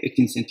equal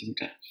 18 cm.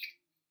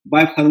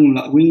 By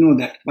formula we know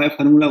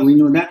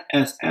that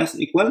as S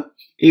equal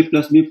A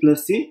plus B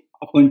plus C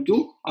upon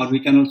 2, or we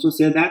can also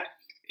say that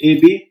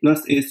AB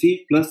plus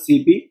AC plus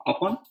CB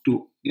upon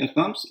 2. Here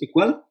comes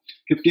equal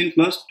 15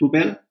 plus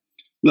 12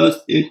 plus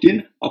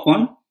 18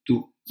 upon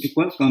 2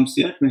 equal comes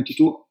here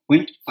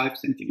 22.5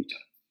 cm.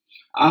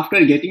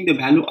 After getting the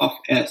value of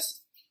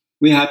S,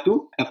 we have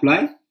to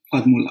apply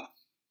formula.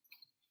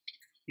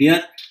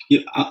 Here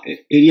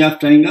area of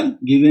triangle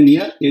given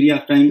here, area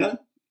of triangle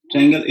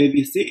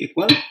ABC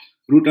equal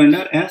root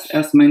under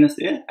S minus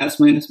A, S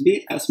minus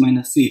B, S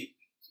minus C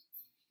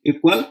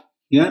equal,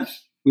 here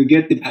we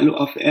get the value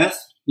of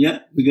S, here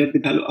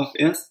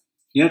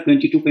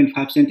 22.5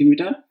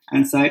 cm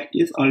and side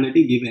is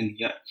already given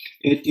here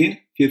 18,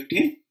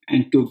 15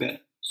 and 12.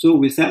 So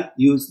we shall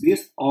use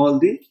this all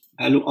the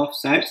value of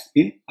sides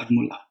in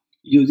formula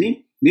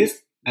using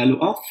this value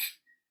of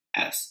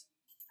S.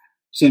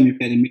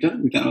 Semi-perimeter,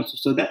 we can also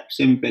show that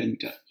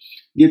semi-perimeter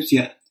gives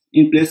here,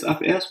 in place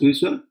of S we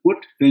shall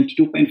put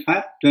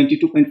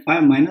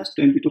 22.5 minus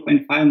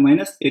 22.5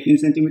 minus 18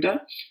 cm,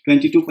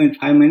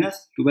 22.5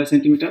 minus 12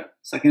 cm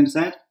second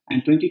side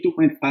and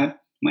 22.5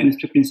 minus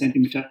 15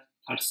 cm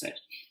third side.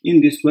 In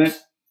this way,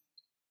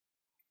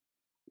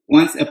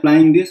 once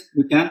applying this,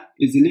 we can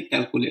easily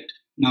calculate.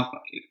 Now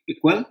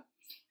equal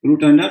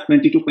root under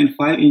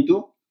 22.5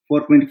 into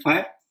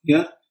 4.5,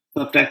 here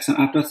subtraction,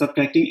 after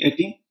subtracting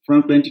 18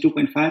 from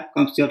 22.5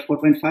 comes here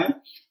 4.5,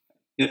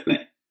 here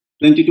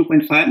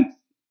 22.5,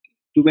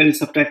 12 is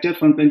subtracted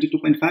from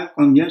 22.5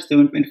 comes here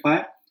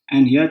 7.5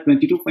 and here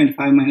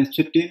 22.5 minus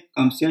 15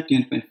 comes here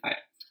 10.5.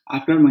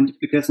 After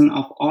multiplication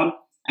of all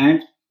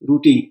and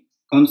rooting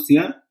comes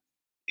here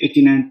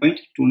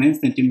 89.29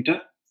 cm.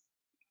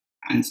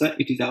 Answer,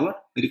 it is our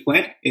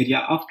required area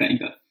of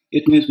triangle.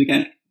 It means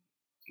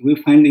we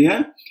find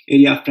here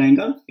area of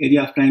triangle,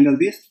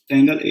 this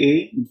triangle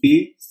A,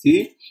 B,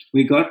 C,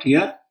 we got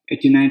here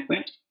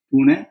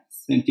 89.29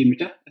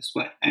 cm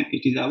square and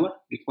it is our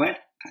required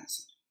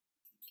answer.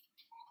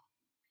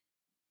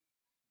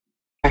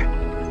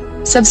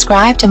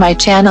 Subscribe to my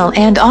channel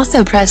and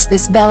also press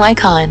this bell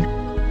icon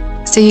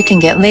so you can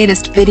get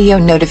latest video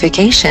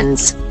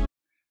notifications.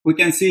 We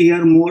can see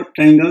here more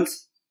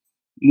triangles,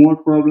 more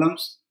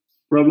problems.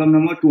 Problem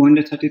number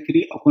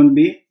 233 upon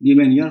B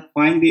given here,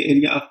 find the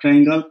area of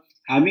triangle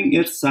having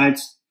its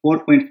sides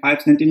 4.5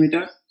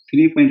 cm,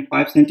 3.5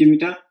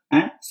 cm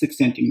and 6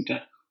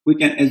 cm. We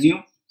can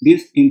assume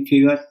this in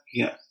figure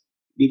here.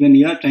 Given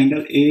here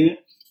triangle A,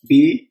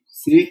 B,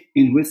 C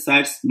in which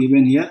sides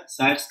given here,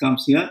 sides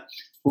comes here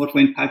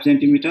 4.5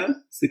 cm,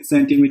 6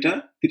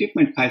 cm,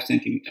 3.5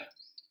 cm.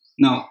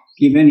 Now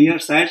given here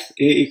sides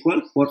A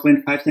equal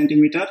 4.5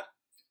 cm,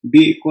 B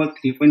equal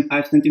 3.5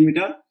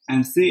 cm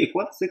and C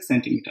equal 6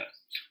 cm.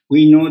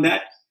 We know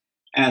that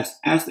as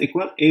S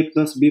equal A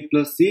plus B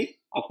plus C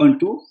upon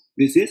 2,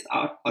 this is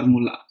our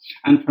formula,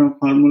 and from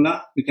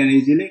formula we can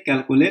easily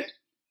calculate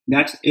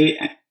that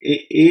A,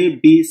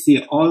 B,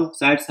 C, all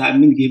sides have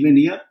been given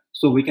here,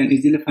 so we can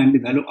easily find the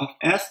value of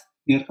S.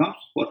 Here comes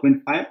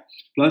 4.5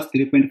 plus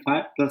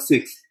 3.5 plus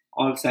 6,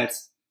 all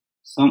sides,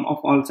 sum of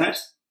all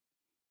sides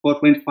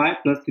 4.5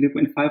 plus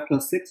 3.5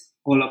 plus 6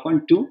 all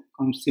upon 2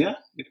 comes here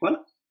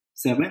equal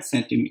 7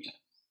 cm.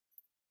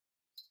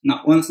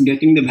 Now once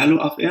getting the value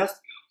of S,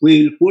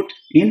 we will put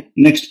in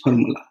next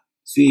formula.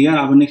 See here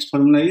our next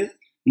formula is,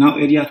 now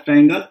area of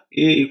triangle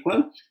A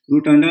equal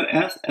root under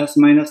S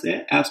minus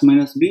A, S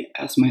minus B,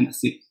 S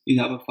minus C is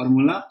our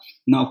formula.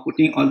 Now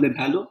putting all the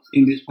values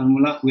in this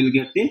formula, we will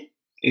get the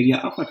area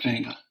of a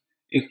triangle.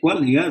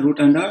 Equal here root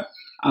under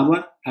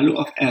our value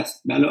of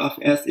S. Value of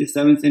S is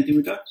 7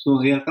 cm. So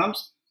here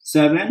comes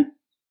 7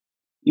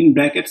 in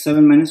bracket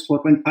 7 minus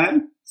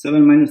 4.5,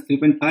 7 minus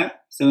 3.5,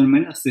 7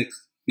 minus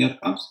 6. Here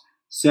comes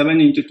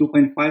 7 into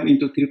 2.5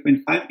 into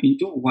 3.5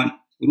 into 1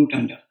 root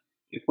under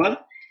equal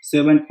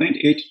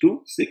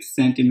 7.826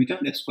 centimeter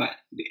square.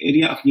 The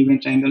area of given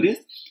triangle is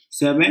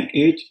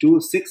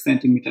 7826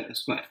 centimeter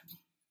square.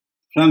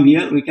 From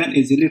here we can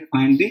easily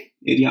find the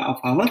area of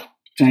our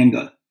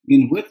triangle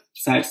in which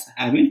sides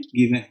have been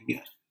given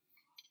here.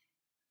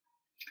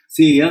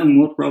 See here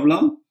more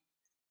problem.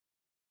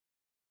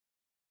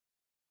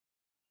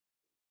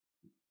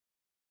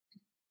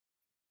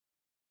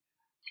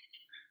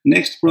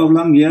 Next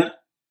problem here.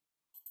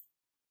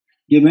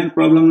 Given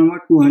problem number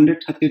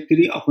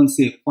 233 upon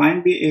C.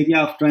 Find the area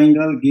of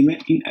triangle given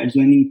in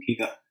adjoining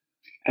figure.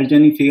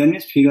 Adjoining figure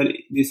means figure.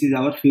 This is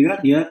our figure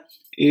here.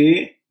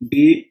 A,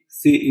 B,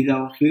 C is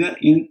our figure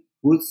in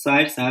whose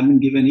sides have been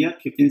given here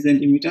 15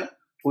 centimeter,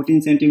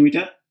 14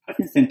 centimeter,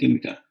 13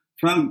 centimeter.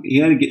 From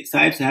here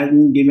sides has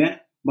been given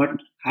but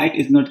height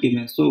is not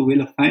given. So we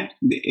will find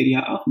the area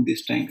of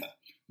this triangle.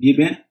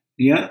 Given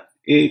here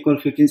A equal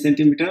 15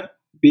 centimeter,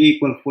 B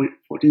equal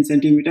 14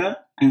 centimeter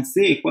and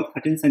C equal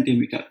 13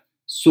 centimeter.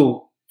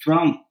 So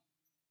from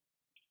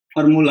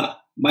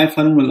by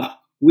formula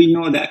we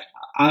know that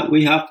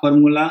we have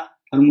formula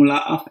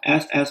of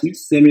S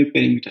means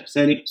semi-perimeter.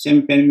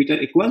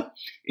 Semi-perimeter equal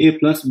A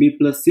plus B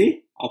plus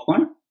C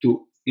upon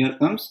 2. Here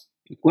comes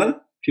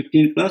equal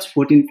 15 plus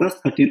 14 plus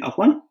 13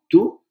 upon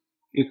 2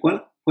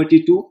 equal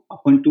 42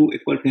 upon 2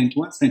 equal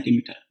 21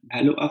 centimeter.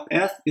 Value of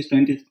S is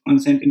 21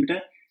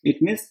 centimeter.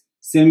 It means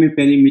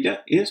semi-perimeter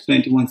is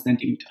 21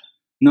 centimeter.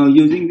 Now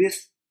using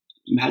this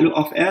value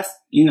of S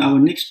in our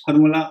next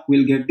formula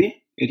we'll get the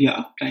area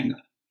of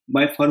triangle.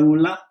 By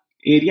formula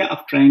area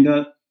of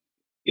triangle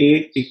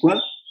A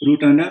equal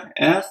root under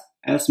S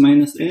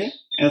minus A,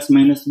 S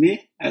minus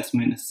B, S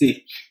minus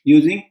C.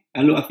 Using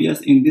value of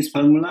S in this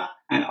formula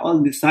and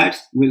all the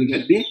sides will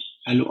get the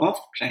value of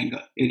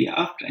triangle, area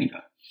of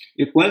triangle.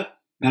 Equal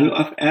value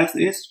of S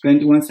is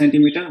 21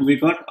 centimeter. We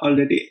got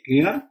already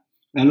here.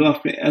 Value of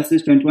S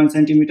is 21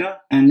 centimeter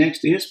and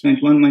next is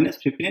 21 minus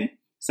 15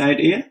 side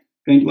A,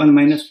 21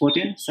 minus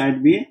 14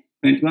 side B,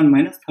 21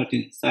 minus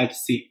 13 side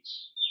C.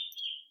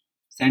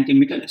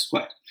 Centimeter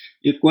square.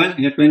 Equal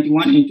here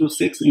 21 into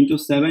 6 into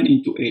 7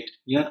 into 8.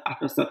 Here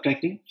after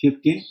subtracting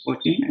 15,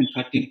 14 and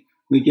 13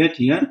 we get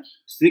here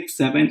 6,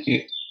 7,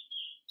 8.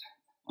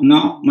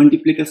 Now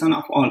multiplication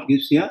of all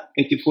gives here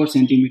 84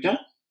 centimeter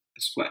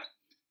square.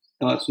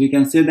 Thus we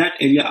can say that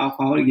area of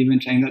our given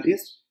triangle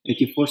is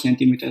 84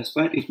 centimeter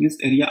square. It means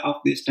area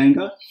of this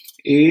triangle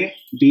A,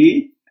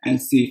 B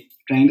and C.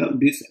 Area of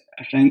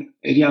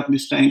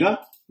this triangle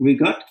we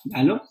got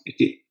value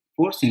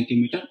 84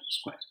 centimeter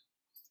square.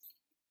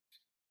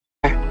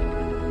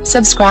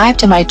 Subscribe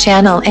to my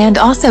channel and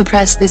also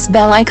press this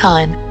bell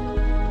icon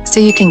so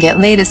you can get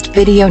latest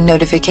video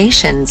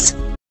notifications.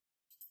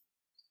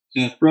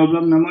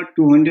 Problem number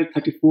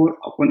 234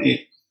 upon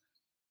A.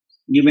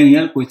 Given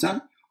here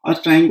question, a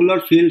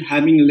triangular field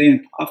having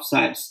length of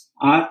sides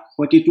are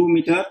 42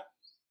 meter,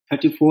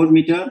 34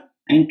 meter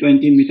and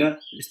 20 meter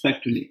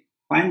respectively.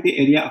 Find the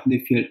area of the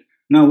field.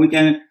 Now we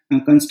can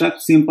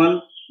construct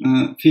simple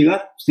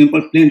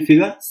plain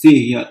figure.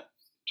 C here.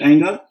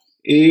 Triangle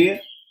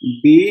A,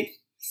 B,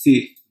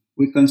 C.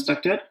 We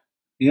constructed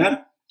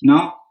here.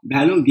 Now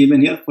value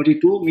given here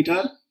 42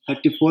 meter,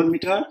 34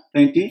 meter,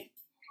 20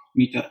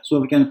 meter. So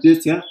we can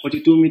place here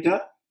 42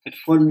 meter,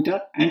 34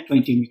 meter and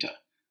 20 meter.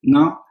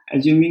 Now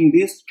assuming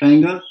this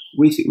triangle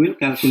we will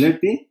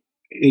calculate the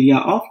area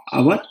of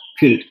our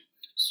field.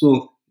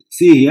 So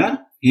see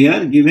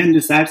here given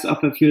the sides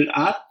of a field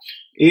are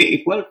A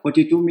equal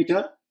 42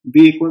 meter,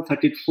 B equal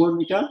 34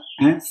 meter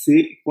and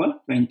C equal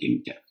 20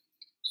 meter.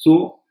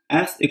 So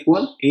S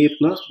equal A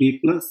plus B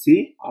plus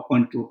C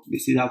upon 2.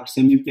 This is our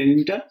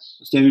semi-perimeter.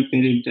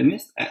 Semi-perimeter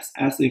means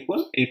S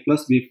equal A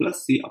plus B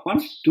plus C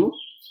upon 2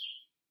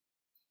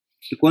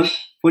 equal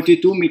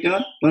 42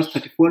 meter plus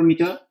 34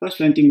 meter plus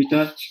 20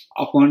 meter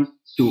upon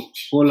 2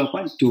 whole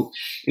upon 2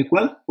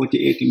 equal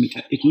 48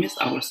 meter. It means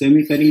our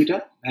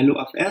semi-perimeter value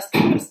of S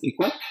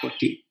equal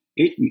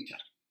 48 meter.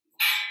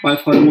 By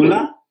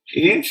formula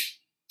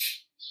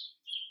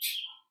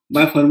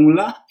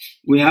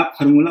we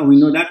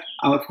know that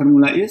our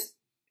formula is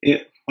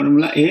A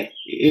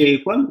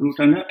equal root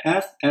under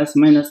S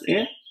minus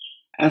A,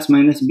 S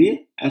minus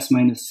B, S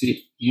minus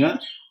C. Here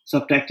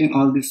subtracting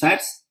all the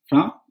sides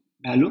from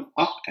value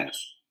of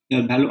S.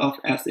 Here value of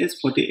S is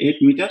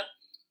 48 meter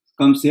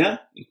comes here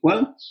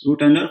equal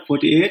root under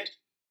 48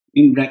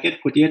 in bracket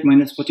 48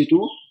 minus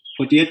 42,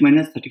 48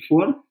 minus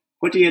 34,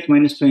 48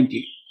 minus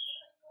 20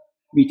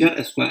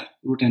 meter square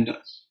root under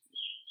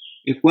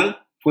equal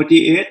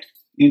 48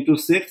 into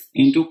 6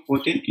 into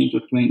 14 into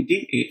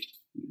 28.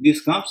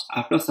 This comes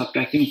after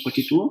subtracting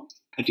 42,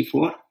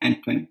 34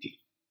 and 20.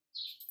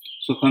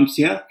 So comes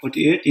here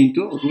 48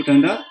 into root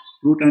under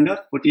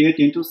 48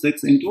 into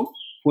 6 into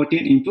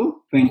 14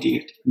 into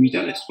 28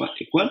 meter square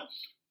equal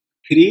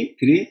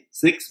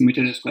 336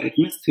 meter square. It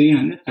means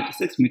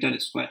 336 meter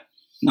square.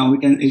 Now we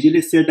can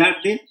easily say that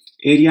the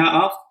area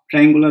of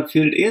triangular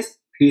field is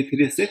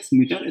 336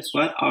 meter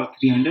square or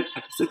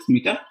 336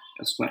 meter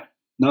square.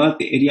 Now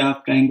the area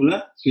of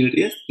triangular field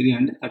is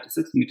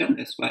 336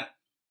 meter square.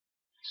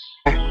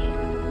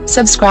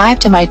 Subscribe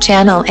to my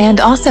channel and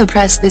also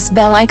press this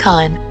bell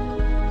icon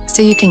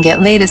so you can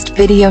get latest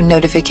video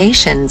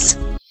notifications.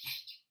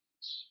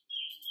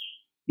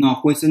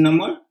 Now question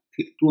number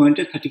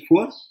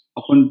 234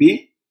 upon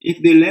B.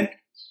 If the length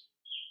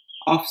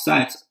of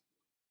sides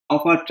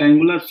of a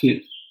triangular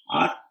field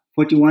are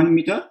 41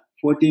 meter,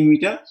 40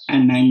 meter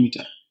and 9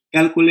 meter,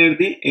 calculate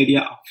the area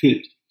of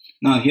field.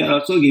 Now here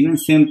also given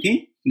same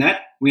thing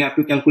that we have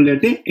to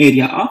calculate the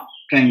area of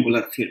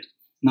triangular field.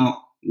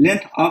 Now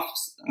length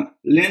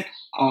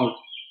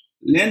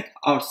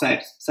or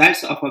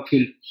sides of a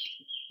field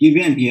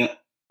given here.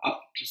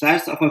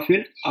 Sides of a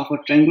field of a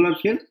triangular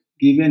field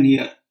given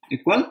here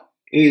equal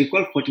A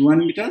equal 41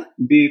 meter,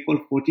 B equal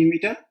 40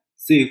 meter,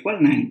 C equal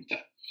 9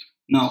 meter.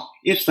 Now,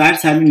 if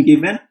sides have been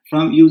given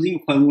from using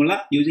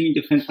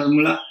different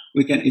formula,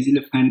 we can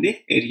easily find the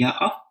area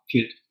of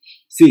field.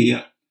 See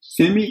here,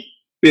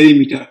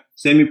 semi-perimeter.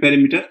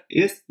 Semi-perimeter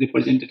is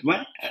represented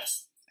by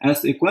S.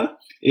 S equal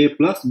A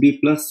plus B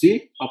plus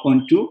C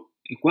upon 2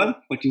 equal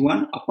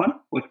 41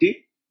 upon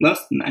 40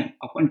 plus 9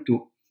 upon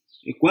 2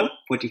 equal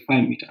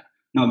 45 meter.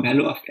 Now,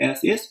 value of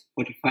S is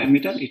 45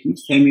 meter. It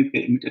means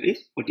semi-perimeter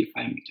is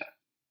 45 meter.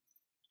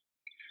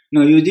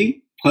 Now,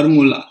 using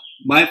formula.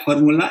 By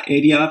formula,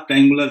 area of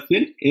triangular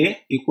field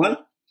A equal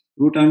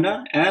root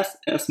under S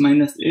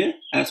minus A,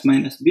 S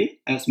minus B,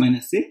 S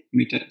minus C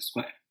meter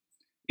square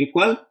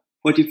equal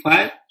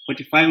 45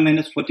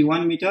 minus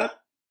 41 meter,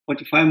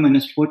 45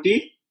 minus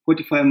 40,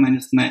 45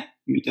 minus 9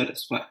 meter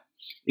square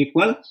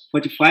equal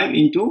 45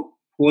 into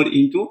 4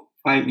 into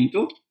 5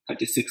 into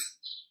 36.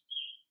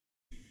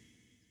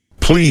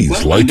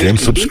 Please like and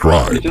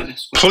subscribe.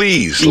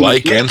 Please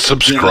like and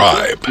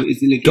subscribe.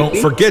 Don't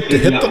forget to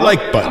hit the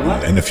like button.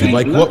 And if you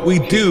like what we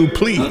do,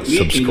 please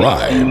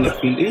subscribe.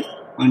 Field is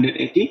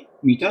 180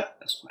 meter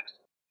square.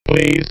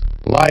 Please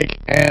like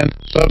and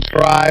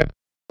subscribe.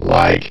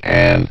 Like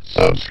and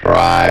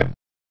subscribe.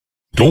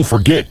 Don't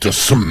forget to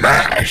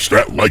smash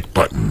that like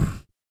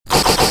button.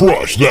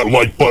 Crush that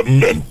like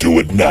button and do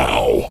it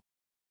now.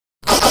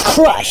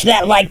 Crush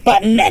that like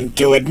button and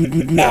do it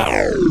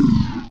now.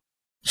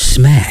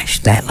 Smash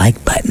that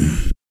like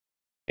button.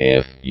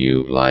 If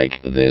you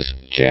like this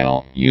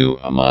channel, you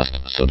must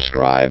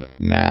subscribe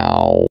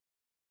now.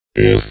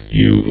 If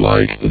you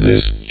like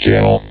this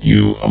channel,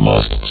 you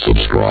must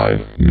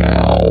subscribe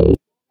now.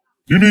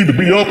 You need to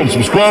be up and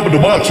subscribing to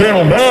my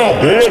channel now,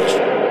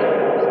 bitch!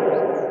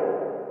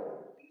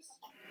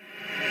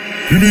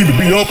 You need to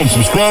be up and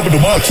subscribing to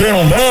my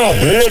channel now,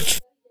 bitch!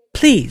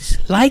 Please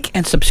like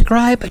and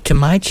subscribe to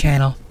my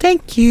channel.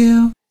 Thank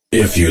you.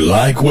 If you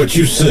like what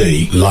you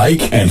see,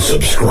 like and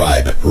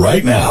subscribe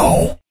right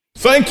now.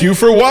 Thank you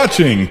for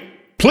watching.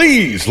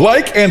 Please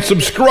like and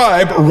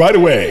subscribe right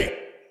away.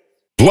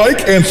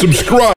 Like and subscribe.